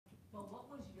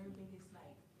your biggest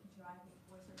like driving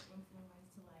force or influence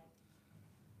to like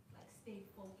stay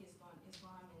focused on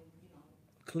Islam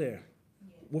and Clear.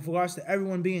 yeah. With regards to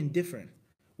everyone being different,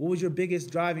 what was your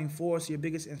biggest driving force, your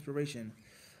biggest inspiration?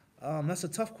 That's a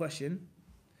tough question.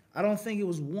 I don't think it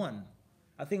was one.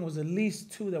 I think it was at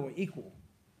least two that were equal.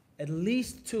 At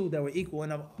least two that were equal,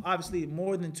 and obviously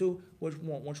more than two which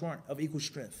weren't of equal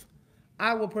strength.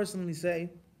 I would personally say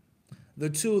the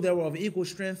two that were of equal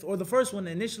strength, or the first one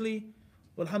initially,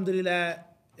 well, alhamdulillah,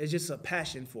 is just a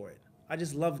passion for it. I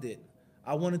just loved it.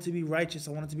 I wanted to be righteous.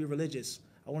 I wanted to be religious.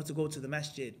 I wanted to go to the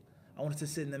masjid. I wanted to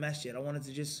sit in the masjid. I wanted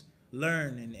to just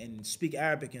learn and speak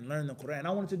Arabic and learn the Quran.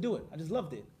 I wanted to do it. I just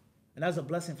loved it. And that's a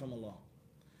blessing from Allah.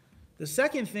 The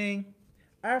second thing,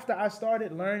 after I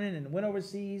started learning and went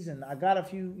overseas and I got a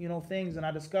few, things and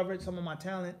I discovered some of my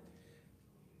talent,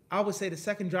 I would say the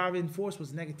second driving force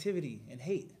was negativity and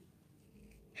hate.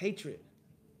 Hatred.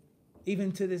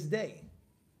 Even to this day.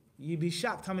 You'd be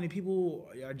shocked how many people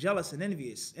are jealous and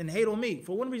envious and hate on me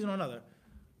for one reason or another.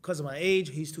 Because of my age,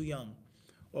 he's too young.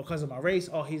 Or because of my race,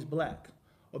 oh, he's black.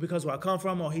 Or because of where I come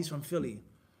from, oh, he's from Philly.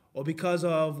 Or because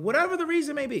of whatever the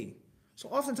reason may be. So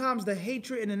oftentimes the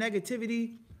hatred and the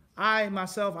negativity, I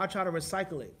try to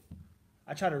recycle it.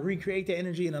 I try to recreate the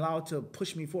energy and allow it to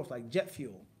push me forth like jet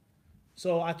fuel.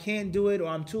 So I can't do it, or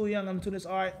I'm too young, I'm too this.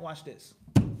 All right, watch this.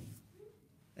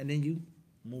 And then you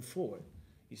move forward.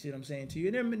 You see what I'm saying to you?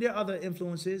 And there are other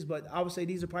influences, but I would say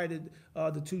these are probably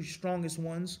the two strongest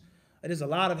ones. There's a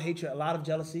lot of hatred, a lot of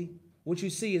jealousy. What you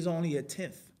see is only a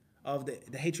tenth of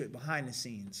the hatred behind the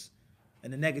scenes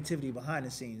and the negativity behind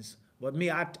the scenes. But me,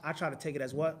 I try to take it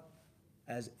as what?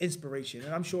 As inspiration.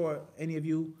 And I'm sure any of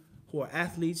you who are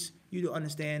athletes, you do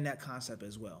understand that concept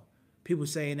as well. People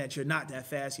saying that you're not that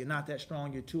fast, you're not that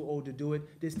strong, you're too old to do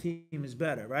it. This team is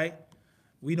better, right?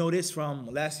 We know this from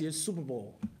last year's Super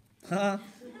Bowl. Huh?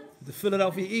 The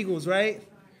Philadelphia Eagles, right?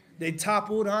 They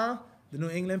toppled, the New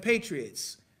England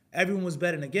Patriots. Everyone was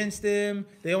betting against them.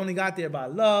 They only got there by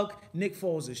luck. Nick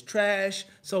Foles is trash,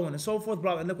 so on and so forth.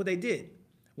 And look what they did.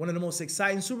 One of the most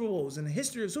exciting Super Bowls in the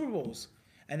history of Super Bowls.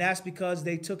 And that's because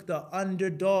they took the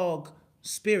underdog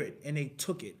spirit and they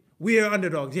took it. We are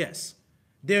underdogs, yes.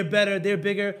 They're better, they're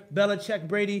bigger, Belichick,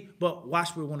 Brady, but watch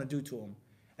what we're going to do to them.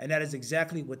 And that is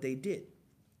exactly what they did.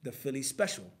 The Philly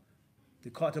special. They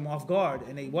caught them off guard,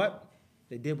 and they what?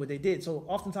 They did what they did. So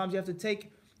oftentimes you have to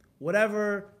take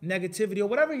whatever negativity or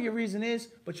whatever your reason is,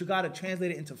 but you got to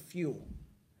translate it into fuel.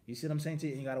 You see what I'm saying to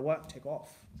you? And you got to what? Take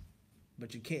off.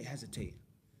 But you can't hesitate.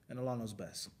 And Allah knows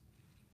best.